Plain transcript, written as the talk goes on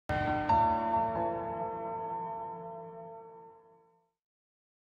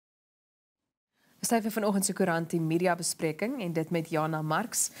Sy vir vanoggend se Koerantbespreking en dit met Jana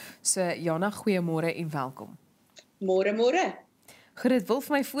Marx. So Jana, goeiemôre en welkom. Môre. Goed, dit wil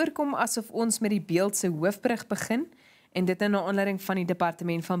vir my voorkom asof ons met die beeld se hoofberig begin en dit na aanleiding van die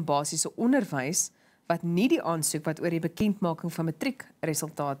Departement van Basiese Onderwys wat nie die aansoek wat oor die bekendmaking van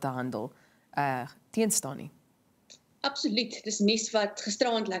matriekresultate handel teenstaan nie. Absoluut. Dis nuus wat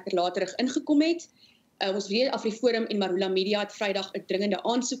gisteraand lekker laterig ingekom het. Ons weet AfriForum en Marula Media het Vrydag 'n dringende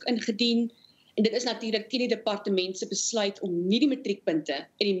aansoek ingedien. En dit is natuurlik teen die departement se besluit om nie die matriekpunte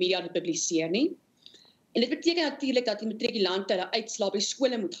in die media te publiseer nie. En dit beteken natuurlik dat die matrikulante hulle uitslae by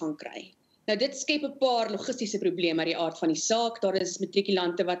skole moet gaan kry. Nou dit skep 'n paar logistiese probleme uit die aard van die saak. Daar is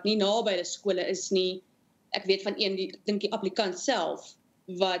matrikulante wat nie naby hulle skole is nie. Ek weet van een, ek dink die applikant self,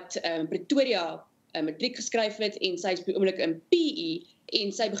 wat Pretoria matriek geskryf het en sy is op die oomblik in PE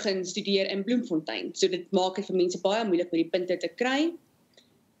en sy begin studeer in Bloemfontein. So dit maak dit vir mense baie moeilik om die punte te kry.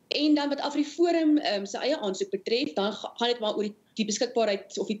 En dan wat AfriForum sy eie aansoek betref, dan gaan dit maar oor die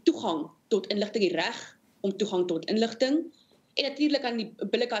beskikbaarheid of die toegang tot inligting, die reg om toegang tot inligting. En natuurlik aan die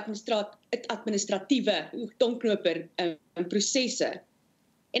billike administratiewe tongknoper prosesse.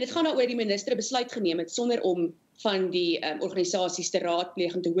 En dit gaan daaroor die minister 'n besluit geneem het sonder om van die organisasies te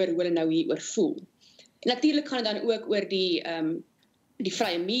raadpleeg en te hoor hoe hulle nou hieroor voel. En natuurlik gaan dit dan ook oor die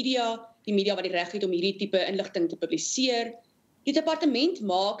vrye media, die media wat die reg het om hierdie tipe inligting te publiseer. Die departement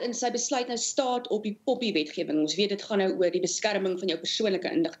maak in sy besluit nou staat op die POPI-wetgewing. Ons weet dit gaan nou oor die beskerming van jou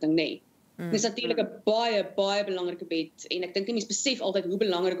persoonlike inligting, nê. Dit is natuurlik 'n baie belangrike wet en ek dink nie mense besef altyd hoe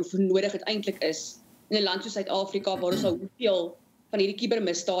belangrik of hoe nodig dit eintlik is in 'n land soos Suid-Afrika waar ons al hoeveel van hierdie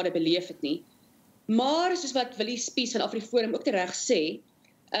kubermisdade beleef het nie. Maar soos wat Willie Spies van AfriForum ook tereg sê,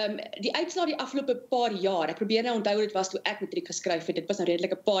 die uitslae die afgelope paar jaar, ek probeer nou onthou dit was toe ek matriek geskryf het, dit was nou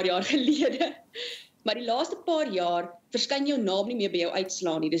redelik 'n paar jaar gelede. Maar die laaste paar jaar verskyn jou naam nie meer by jou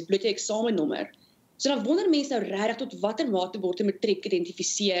uitslaa nie, dis bloot jou eksamennommer. So dan wonder mense nou regtig tot watter mate word 'n matriek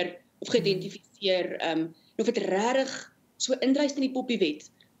geïdentifiseer of dit regtig so indrys in die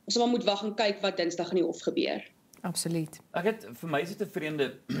POPI-wet. Ons sal maar moet wag en kyk wat Dinsdag in die hof gebeur. Absoluut. Vir my is dit 'n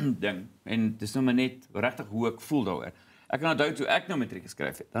vreemde ding en dis nou maar net regtig hoe ek voel daaroor. Ek kan onthou toe ek nou matriek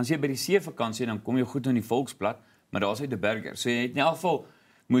geskryf het. Dan as jy by die see-vakansie dan kom jy goed in die Volksblad, maar daar's uit die burger. So jy het in elk geval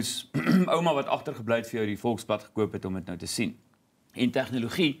moes ouma wat agtergebly het vir jou die Volksblad gekoop het om dit nou te sien. En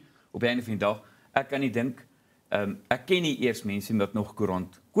tegnologie op die einde van die dag, ek kan nie dink ek ken nie eers mense wat nog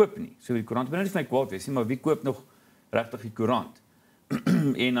koerant koop nie. So die koerant moet nie vir my kwaad wees nie, maar wie koop nog regtig die koerant?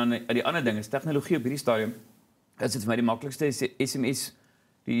 En dan die ander ding is tegnologie op hierdie stadium. Is dit vir my die maklikste SMS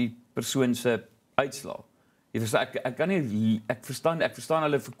die persoon se uitslaa. Jy verstaan ek verstaan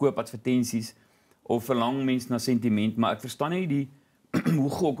hulle verkoop advertensies of verlang mense na sentiment, maar ek verstaan nie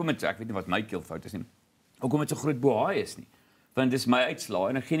hoekom dit ek weet nie wat my keelfout is nie. Hoekom dit so groot bohaai is nie. Want dis my uitslaa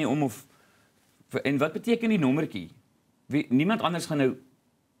en ek gee nie om of en wat beteken die nommertjie? Niemand anders gaan nou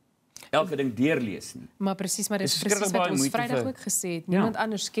elke ding deurlees nie. Maar presies, maar dis presies wat ons Vrydag ook gesê het. Niemand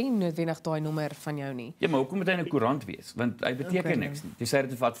anders ken noodwendig daai nommer van jou nie. Ja, maar hoekom moet hy 'n koerant wees? Want hy beteken niks nie. Jy sê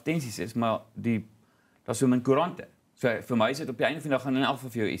dit vir advertensies is, maar daar's so min koerante. So vir my is dit op die einde van die dag gaan in elk geval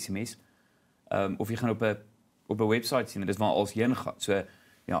vir jou SMS. Of jy gaan op 'n webwerf sien en dis waar alles heen gaan. So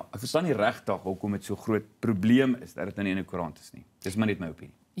ja, ek verstaan nie regtig hoekom dit so groot probleem is dat dit in 'n koerant is nie. Dis maar net my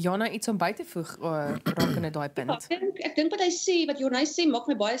opinie. Jana, iets om by te voeg rakende daai punt. Ek dink wat hy sê, wat Jornay sê, maak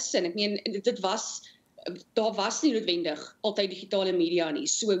my baie sin. Ek meen daar was nie noodwendig altyd digitale media nie.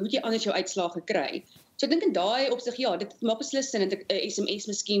 So moet jy anders jou uitslae gekry. So ek dink in daai opsig ja, dit maak beslis sin dat 'n SMS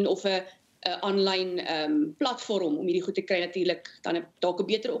miskien of 'n online platform om hierdie goed te kry natuurlik dan dalk 'n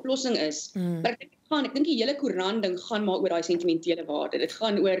beter oplossing is. Maar ek dink die hele koerant ding gaan maar oor daai sentimentele waarde. Dit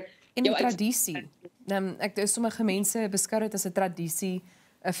gaan oor en die tradisie. Sommige mense beskou dit as 'n tradisie,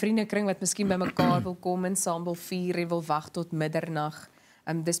 'n vriendekring wat miskien bymekaar wil kom en saam wil vier en wil wag tot middernag.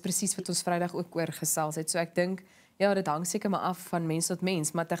 Dis presies wat ons Vrydag ook oor gesels het. So ek dink ja, dit hang seker maar af van mens tot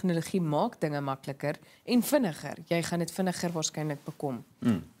mens, maar tegnologie maak dinge makliker en vinniger. Jy gaan dit vinniger waarskynlik bekom.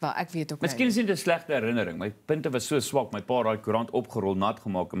 Maar ek weet ook miskien is dit 'n slegte herinnering. My punte was so swak, my pa daai koerant opgerol, nat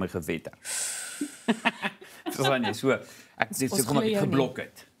gemaak en my gewetter. Verstaan jy? So ek sê kom ek geblok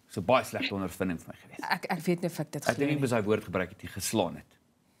het. So baie slegte ondervinding vir my gewees. Ek weet nie of ek dit glo. Ek dink nie besig woord gebruik het jy geslaan het.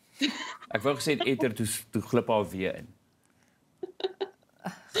 Ek wou gesê etter toe glip haar weer in.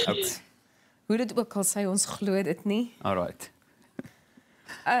 Hoe dit ook al sê, ons glo dit nie. Alright.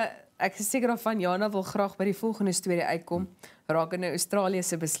 Ek is seker van Jana wil graag by die volgende storie uitkom, rakende Australië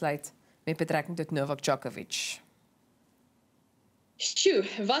se besluit met betrekking tot Novak Djokovic. Sjoe,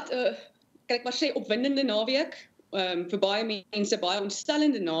 wat kan ek maar sê opwindende naweek, vir baie mense baie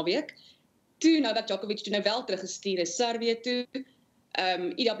ontstellende naweek. Toe Novak Djokovic toe nou wel teruggestuur is Servië toe.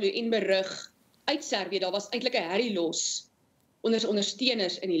 IWN berig uit Servië, daar was eintlik 'n herrie los onder sy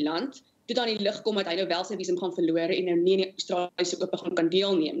ondersteuners in die land, toe dan die lig kom dat hy nou wel sy visum gaan verloor en nou nie in die Australiese Ope kan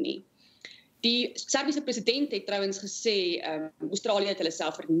deelneem nie. Die Serbiese president het trouwens gesê, Australië het hulle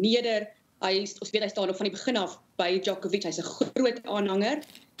self verneder. Hy staan nog van die begin af by Djokovic, hy's 'n groot aanhanger.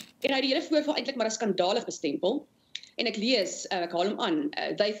 En hy het die hele voorval eintlik maar as skandalig bestempel. En ek lees, ek haal hom aan,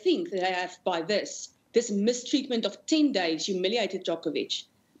 they think that they have by this mistreatment of 10 days humiliated Djokovic,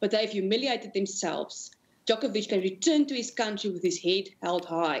 but they've humiliated themselves. Djokovic can return to his country with his head held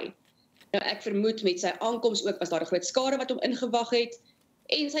high. Nou ek vermoed met sy aankoms ook was daar 'n groot skare wat hom ingewag het.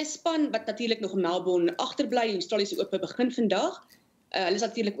 En sy span wat natuurlik nog in Melbourne agterbly, die Australiese Ope begin vandag. Hulle is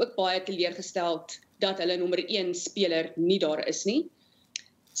natuurlik ook baie teleurgesteld dat hulle nommer 1 speler nie daar is nie.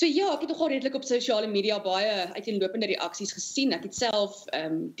 So ja, ek het nogal redelik op sosiale media baie uiteenlopende reaksies gesien. Ek het self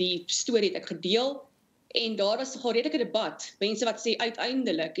die storie het ek gedeel en daar was nogal redelike debat. Mense wat sê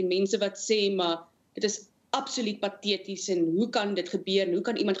uiteindelik en mense wat sê maar dit is absoluut pateties en hoe kan dit gebeur en hoe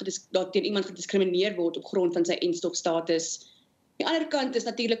kan teen iemand gediskrimineer word op grond van sy enstofstatus. Die ander kant is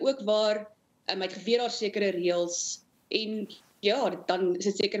natuurlik ook waar hy het geweer daar sekere reëls en ja, dan is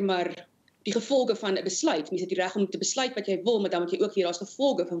dit seker maar die gevolge van 'n besluit. Mens het die reg om te besluit wat jy wil, maar dan moet jy ook weet daar's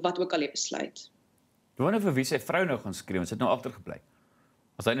gevolge vir wat ook al jy besluit. Ek wonder vir wie sy vrou nou gaan skreeu, sy het nou agtergebly.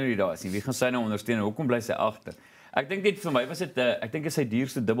 As hy nou nie daar is nie, wie gaan sy nou ondersteun en hoekom bly sy agter? Ek dink net vir my was dit ek dink dit is sy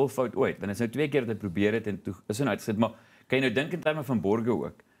duurste dubbelfout ooit, want dit is nou 2 keer dat hy probeer het en toe is hy nou uitgesit, maar kan jy nou dink in terme van borge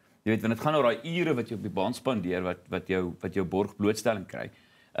ook? Jy weet, want dit gaan oor daai ure wat jy op die baan spandeer wat jou borg blootstelling kry.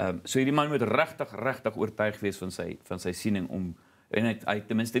 So hierdie man moet regtig oortuig wees van sy siening om en hy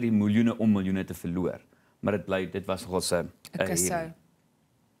ten minste die miljoene te verloor. Maar dit was nogals 'n kussou.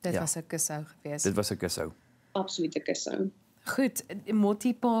 Dit was 'n kussou geweest. Dit was 'n kussou. Absoluut 'n kussou. Goed,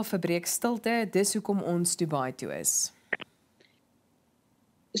 Motipa verbreek stilte, dis hoekom ons Dubai toe is.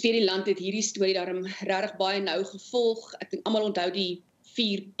 Ons weet die land het hierdie storie daarom regtig baie nou gevolg. Ek dink almal onthou die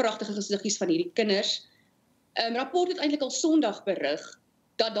 4 pragtige gesiggies van hierdie kinders. Rapport het eintlik al Sondag berig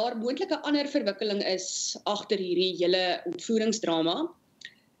dat daar moontlik 'n ander verwikkeling is agter hierdie hele ontvoeringsdrama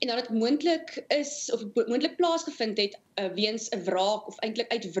en dat dit moontlik plaasgevind het weens 'n wraak of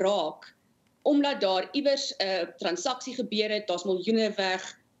eintlik uit wraak omdat daar iewers 'n transaksie gebeur het, daar's miljoene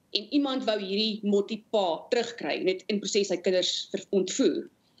weg en iemand wou hierdie Motipa terugkry net in proses sy kinders ontvoer.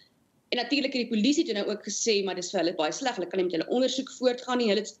 En natuurlik het die polisie toe nou ook gesê maar dis vir hulle baie sleg, hulle kan nie met hulle ondersoek voortgaan nie.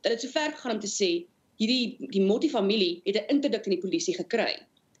 Hulle het so ver gegaan om te sê die Motti-familie het 'n interdikt in die polisie gekry.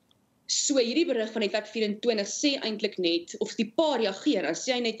 So hierdie berig van Net 24 sê eintlik net, of die pa reageer, dan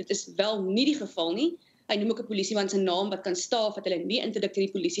sê hy net, dit is wel nie die geval nie. Hy noem ook 'n polisieman se naam wat kan staaf dat hulle nie interdikt in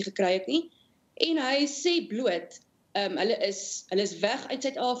die polisie gekry het nie. En hy sê bloot, hulle is weg uit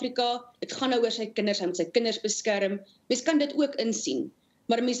Suid-Afrika, dit gaan nou oor sy kinders, hy moet sy kinders beskerm. Mens kan dit ook insien,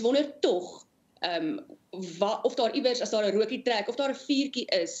 maar mens wonder tog, of daar iewers, as daar 'n rookie trek, of daar 'n vuurtjie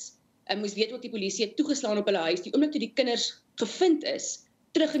is, moes weet ook die polisie het toegeslaan op hulle huis, die oomblik toe die kinders gevind is,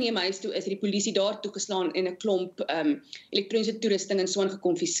 teruggeneem huis toe is, het die polisie daar toegeslaan en 'n klomp elektroniese toerusting en so aan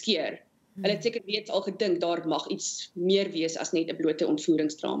gekonfiskeer. Hulle het seker weet al gedink daar mag iets meer wees as net 'n blote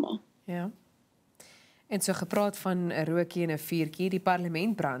ontvoeringsdrama. Ja. En so gepraat van 'n rookie en 'n vuurtjie, die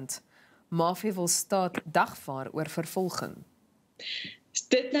parlement brand. Mafia wil staat dagvaar oor vervolging. Is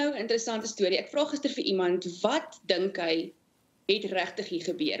dit nou 'n interessante storie? Ek vra gister vir iemand, wat dink hy het regtig hier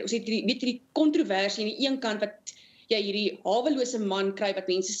gebeur? Ons het hierdie kontroversie aan die een kant wat jy hierdie hawelose man kry wat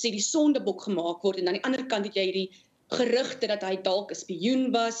mense sê die sondebok gemaak word en aan die ander kant het jy hierdie gerugte dat hy dalk 'n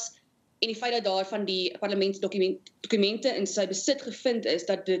spioen was en die feit dat daar van die parlementsdokumente in sy besit gevind is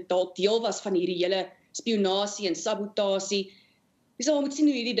dat dit dalk deel was van hierdie hele spionasie en sabotasie. Jy sal moet sien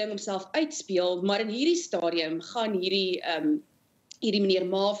hoe hierdie ding homself uitspeel, maar in hierdie stadium gaan hierdie meneer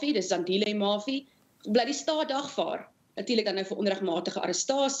Mafi, dis Zandile Mafi, bly die staat dagvaar. Natuurlik dan nou vir onregmatige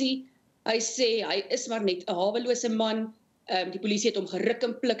arrestasie. Hy sê hy is maar net 'n hawelose man. Die polisie het hom geruk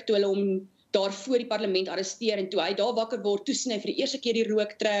en pluk toe hulle hom daar voor die parlement arresteer en toe hy daar wakker word, toe sien hy vir die eerste keer die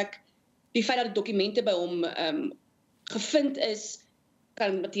rook trek. Die feit dat die dokumente by hom gevind is,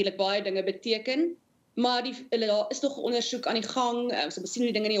 kan natuurlik baie dinge beteken. Maar daar is nog 'n ondersoek aan die gang. So sien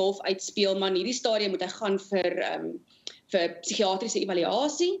hoe die dinge in die hof uitspeel, maar in hierdie stadium moet hy gaan vir psigiatriese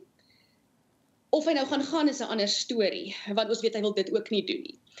evaluasie. Of hy nou gaan is 'n ander storie, want ons weet hy wil dit ook nie doen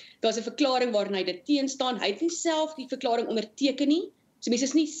nie. Daar's 'n verklaring waarin hy dit teenstaan. Hy het nie self die verklaring onderteken nie. So mense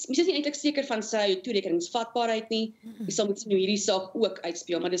is nie eintlik seker van sy toerekeningsvatbaarheid nie. Jy sal moet sien hoe hierdie saak ook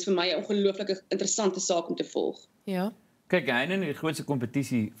uitspeel, maar dis vir my 'n ongelooflike interessante saak om te volg. Ja. Kyk, hy het die grootste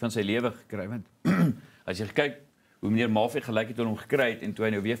kompetisie van sy lewe gekry, want as jy kyk hoe meneer Mafi gelyk het toe hom gekry het en toe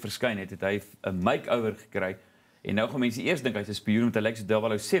hy nou weer verskyn het, het hy 'n make-over gekry En nou gaan mense eers dink hy's 'n spioen omdat hy lyk so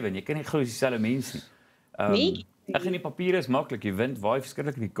 007. Jy kan nie glo dis dieselfde mens nie. Nee. Ek en die papiere is maklik. Die wind waai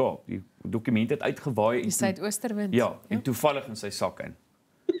verskriklik in die Kaap. Die dokumente het uitgewaai Die suidoosterwind. Ja, en toevallig in sy sak in.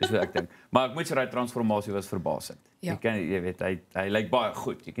 Dis wat ek dink. Maar ek moet sê daai transformasie was verbasend. Ja. Jy weet hy lyk baie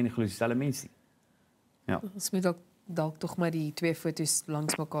goed. Jy kan nie glo dis dieselfde mens nie. Ja. Ons moet dalk tog maar die 2 foto's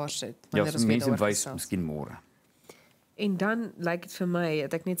langs mekaar sit. Ja, wanneer so mense daaroor wys gesels. miskien môre. En dan lyk dit vir my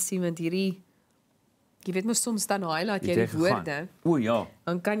dat ek net sien met hierdie jy weet mos soms dan highlight jy Het die gegaan? woorde. O ja.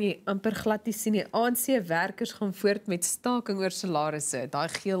 Dan kan jy amper glad nie sien die ANC werkers gaan voort met staking oor salarisse. Daai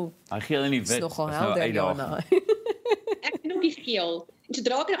geel Hy geel in die is wit. nogal is nou 'n helder, uitdaging. Jana. Ek sien ook die geel. En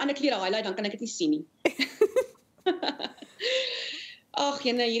sodra ek 'n ander kleur highlight, dan kan ek dit nie sien nie. Ag,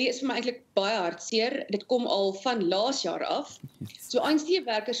 jene, hierdie is vir my eintlik baie hartseer. Dit kom al van laas jaar af. So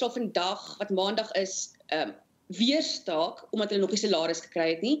ANC-werkers sal vandag, wat maandag is, weer staak omdat hulle nog nie salaris gekry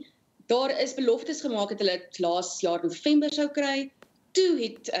het nie. Daar is beloftes gemaak dat hulle dit laas jaar November sou kry. Toe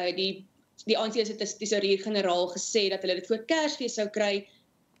het die ANC se tesourier-generaal gesê dat hulle dit voor Kersfees sou kry.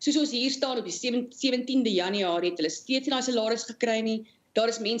 Soos ons hier staan op die 17de Januarie het hulle steeds nie daai salaris gekry nie. Daar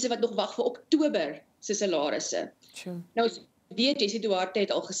is mense wat nog wag vir Oktober se salarisse. Nou ons weet Jessie Duarte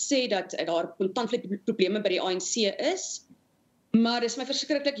het al gesê dat daar kontantvloeiprobleme by die ANC is, maar dis my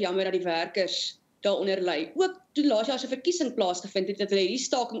verskriklik jammer dat die werkers daaronder ly. Ook toe laas jaar se verkiesing plaasgevind het, dat hulle hierdie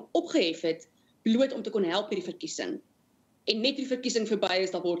staking opgehef het, bloot om te kon help met die verkiesing. En net die verkiesing verby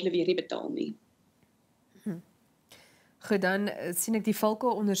is, dan word hulle weer nie betaal nie. Goed, dan sien ek die Valke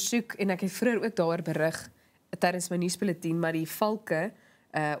ondersoek en ek het vroeër ook daaroor berig tydens my nuusbulletin, maar die Valke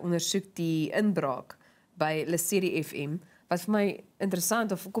ondersoek die inbraak by Lesedi FM, wat vir my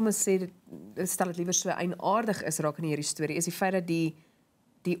interessant, of kom ons sê, stel dit liewer so eienaardig is raak in hierdie storie, is die feit dat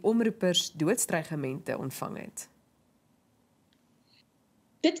die omroepers doodstrygemente ontvang het.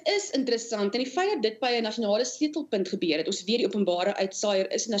 Dit is interessant, en die feit dat dit by 'n nasionale sleutelpunt gebeur het, ons weet die openbare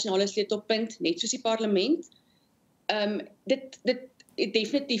uitsaaier is 'n nasionale sleutelpunt, net soos die parlement. Dit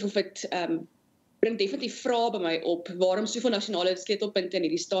definitief, of dit bring definitief vrae by my op, waarom soveel nasionale sleutelpunte in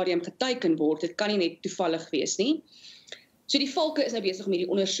hierdie stadium geteiken word. Dit kan nie net toevallig wees nie. So die Valke is nou besig om hierdie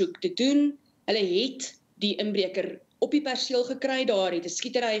ondersoek te doen. Hulle het die inbreker op die perseel gekry, daar het 'n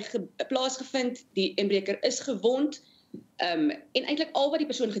skietery plaasgevind, die inbreker is gewond, en eintlik al wat die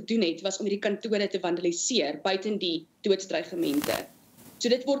persoon gedoen het, was om hierdie kantore te vandaliseer, buiten die doodstrygemente. So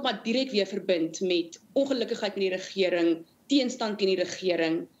dit word maar direk weer verbind met ongelukkigheid met die regering, teenstand teen die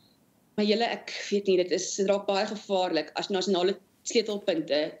regering. Maar julle, ek weet nie, dit raak baie gevaarlik as nasionale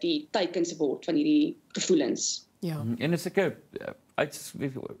sleutelpunte die teikens word van hierdie gevoelens. Ja. En is ek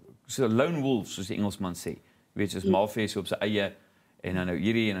so lone wolf, soos die Engelsman sê. Weet soos Malfees op sy eie en dan nou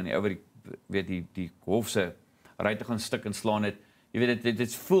hierdie en dan die ou wat weet die hof se ryte gaan stik en slaan het. Jy weet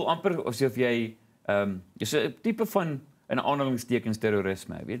dit voel amper asof jy is 'n tipe van in aanhalingstekens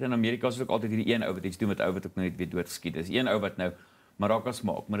terrorisme. Weet in Amerika is ook altyd hierdie een ou wat iets doen met ou wat ook nou net weer doodgeskiet is. Een ou wat nou marakas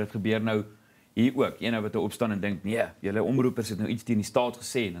maak, maar dit gebeur nou hier ook. Een ou wat opstaan en dink, nee, julle omroepers het nou iets teen die staat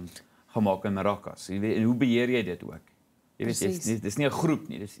gesê en dan gemaak in marakas. Jy weet, en hoe beheer jy dit ook? Jy weet, dis nie 'n groep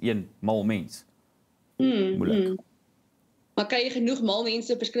nie, dis een mal mens. Moeilik. Maar kry jy genoeg mal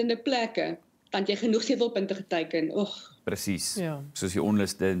mense op verskillende plekke, dan jy genoeg sleutelpunte geteiken. Presies. Ja. Soos die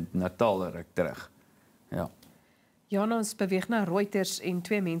onluste in Natal ruk terug. Ja. Jana, ons beweeg na Reuters en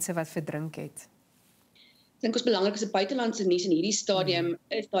 2 mense wat verdrink het. Ek dink ons belangrik is 'n buitelandse nuus in hierdie stadium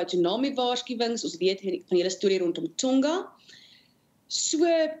is daai tsunami waarskuwings. Ons weet van die hele storie rondom Tonga. So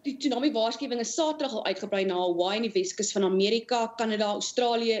die tsunami waarskuwing is Saterdag al uitgebrei na Hawaii en die Weskus van Amerika, Kanada,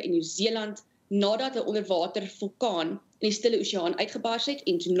 Australië en Nieu-Seeland nadat 'n onderwater vulkaan in die Stille Oseaan uitgebars het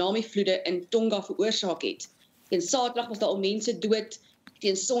en tsunami-vloede in Tonga veroorsaak het. Teen Saterdag was daar al mense dood.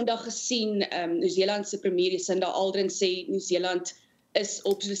 Teen Sondag gesien, Nieu-Seeland se premier Jacinda Ardern sê Nieu-Seeland is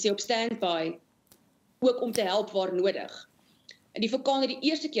op standby, ook om te help waar nodig. En die vulkaan het die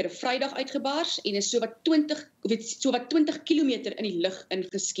eerste keer 'n Vrydag uitgebars en is sowat 20 kilometer in die lug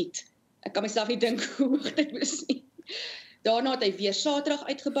ingeskiet. Ek kan myself nie dink hoe hoog dit was nie. Daarna het hy weer Saterdag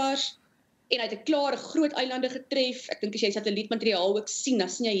uitgebars en hy het 'n klare groot eilande getref. Ek dink as jy satellietmateriaal ook sien, dan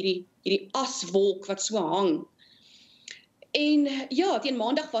sien jy hierdie aswolk wat so hang. En ja, teen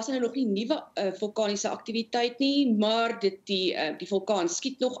Maandag was nog nie nuwe vulkaniese aktiwiteit nie, maar die vulkaan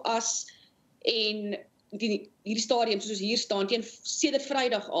skiet nog as en hierdie stadium soos hier staan teen sedert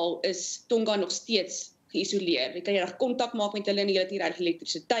Vrydag al is Tonga nog steeds geïsoleer. Jy kan nie reg kontak maak met hulle en jy het nie reg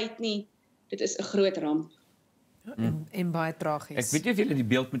elektrisiteit nie. Dit is 'n groot ramp. En baie tragies. Ek weet nie of julle die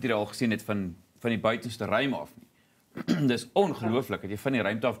beeldmateriaal gesien het van die buitenste ruim af nie. Dis ongelooflik dat jy van die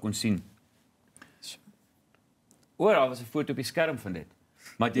ruimte af kon sien. Oral was 'n foto op die skerm van dit.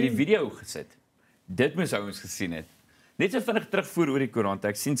 Maar het jy die video gesit? Dit moes ons gesien het. Net so vinnig terugvoer oor die koerante.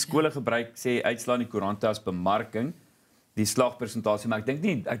 Ek sien skole gebruik sê uitslaan die koerante as bemarking, die slagpersentasie, maar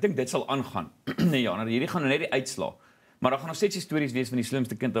ek dink dit sal aangaan. Nee, Jana, hierdie gaan nou net die uitslaa. Maar daar gaan nog steeds stories wees van die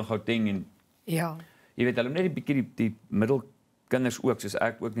slimste kind in Gauteng en Ja. jy weet, hulle moet net 'n bietjie die middelkinders ook, soos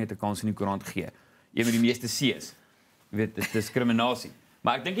ek ook net 'n kans in die koerant gee. Een met die meeste C's. Jy weet, dit is diskriminasie.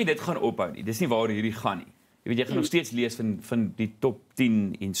 Maar ek dink nie dit gaan ophou nie. Dis nie waar hierdie gaan nie. Jy weet, jy gaan nog steeds lees van die top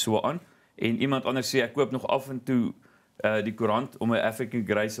 10 en so aan. En iemand anders sê ek koop nog af en toe die koerant om 'n African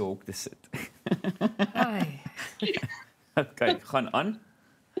Grey se hok te sit. Ai. Kyk, gaan aan.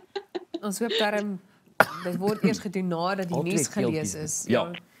 Ons hoop daarom dit word eers gedoen nadat die nuus gelees is.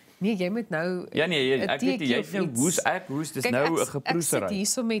 Ja. Nee, jy moet nou Ja nee, ek weet jy het nou hoes, dis nou 'n geproesery. Ek sit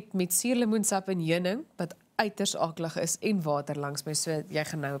hierso met suurlemoensap en heuning wat uiters aklig is en water langs my, so jy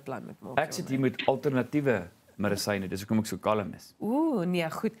gaan nou 'n plan met maak. Ek sit hier met alternatiewe medisyne, dis hoekom ek so kalm is. Ooh, nee,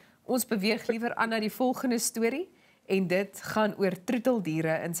 goed. Ons beweeg liewer aan na die volgende storie en dit gaan oor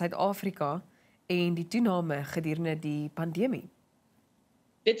troeteldiere in Suid-Afrika en die toename gedurende die pandemie.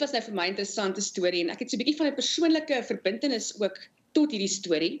 Dit was nou vir my 'n interessante storie en ek het so 'n bietjie van 'n persoonlike verbintenis ook tot hierdie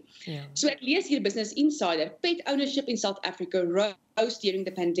storie. Ja. So ek lees hier Business Insider, pet ownership in South Africa rose during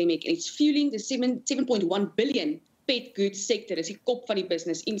the pandemic and it's fueling the 7.1 billion pet goods sector. Dis die kop van die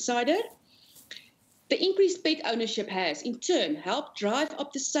Business Insider. The increased pet ownership has, in turn, helped drive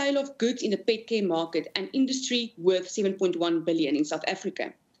up the sale of goods in the pet care market, an industry worth 7.1 billion in South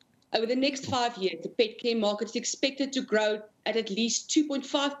Africa. Over the next 5 years, the pet care market is expected to grow at least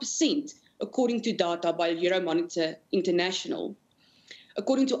 2.5%, according to data by Euromonitor International.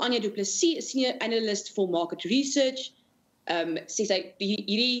 According to Anya du Plessis, a senior analyst for market research, sê sy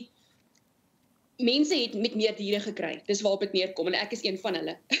hierdie mense het met meer diere gekry. Dis waarop dit neerkom en ek is een van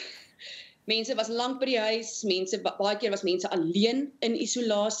hulle. Mense was lank by die huis, baie keer was mense alleen in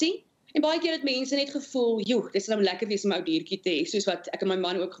isolasie en baie keer het mense net gevoel, joh, dit is nou lekker wees om 'n ou diertjie te hê, soos wat ek en my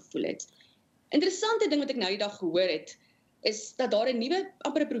man ook gevoel het. Interessante ding wat ek nou die dag gehoor het, is dat daar 'n nuwe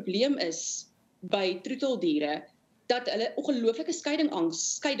amper 'n probleem is by troeteldiere, dat hulle ongelooflike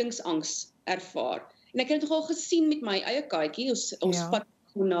skeiingsangs ervaar. En ek het dit nogal gesien met my eie katjie, ons pad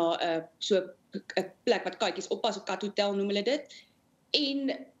na so 'n plek wat katjies oppas, 'n kathotel noem hulle dit.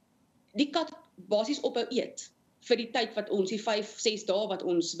 En die kat basies ophou eet vir die tyd wat ons, die 5-6 dae wat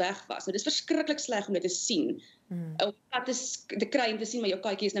ons weg was. Nou dis verskriklik sleg om dit te sien. Om kat te kry en te sien maar jou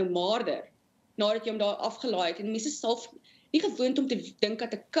katjie is nou maarder nadat jy hom daar afgelaai het. En mense self nie gewoond om te dink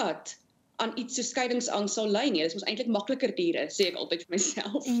dat 'n kat aan iets so skeiingsangs sal ly nie. Dis mos eintlik makliker diere, sê ek altyd vir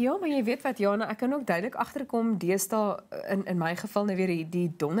myself. Ja, maar jy weet wat Jana, ek kan ook duidelik agterkom deesdae in my geval nou weer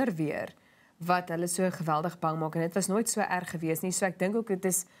die donderweer wat hulle so geweldig bang maak en dit was nooit so erg gewees nie. So ek dink ook dit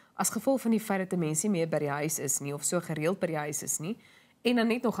is as gevolg van die feit dat mense nie meer by die huis is nie of so gereeld by die huis is nie. En dan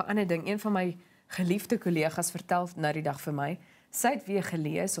net nog 'n ander ding, een van my geliefde kollegas vertel nou die dag vir my, sy het weer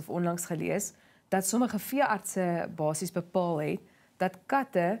gelees of onlangs gelees dat sommige veeartse basies bepaal het dat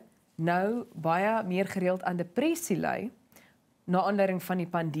katte nou baie meer gereeld aan depressie ly na aanleiding van die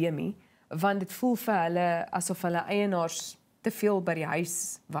pandemie, want dit voel vir hulle asof hulle eienaars te veel by die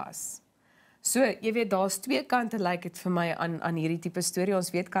huis was. So, jy weet, daar's twee kante lyk dit vir my aan hierdie tipe storie.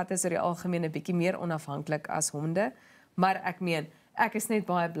 Ons weet katte is oor die algemeen 'n bietjie meer onafhanklik as honde, maar ek is net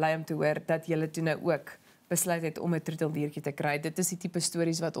baie bly om te hoor dat julle toe nou ook besluit het om 'n troeteldiertjie te kry. Dit is die tipe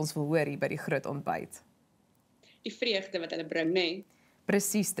stories wat ons wil hoor hier by die groot ontbyt. Die vreugde wat hulle bring, nê? Nee.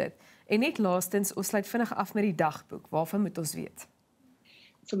 Presies dit. En net laastens, ons sluit vinnig af met die dagboek. Waarvan moet ons weet?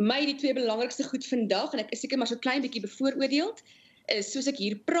 Vir my die twee belangrikste goed vandag, en ek is seker maar so klein bietjie bevooroordeeld, is soos ek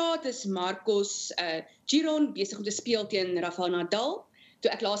hier praat, is Marcos Giron besig om te speel teen Rafael Nadal.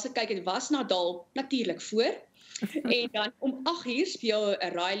 Toe ek laas gekyk het, was Nadal natuurlik voor. En dan om 8:00 speel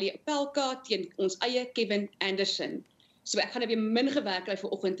Riley Opelka teen ons eie Kevin Anderson. So ek gaan nou weer min gewerk kry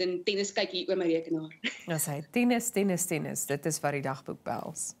vanoggend en tennis kyk hier oor my rekenaar. Ons sê tennis. Dit is wat die dagboek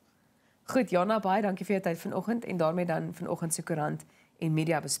behels. Goed, Jana, baie dankie vir jou tyd vanoggend en daarmee dan vanoggend se koerant en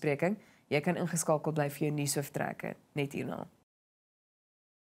media bespreking. Jy kan ingeskakel bly vir jou nuusoortrekke net hierna.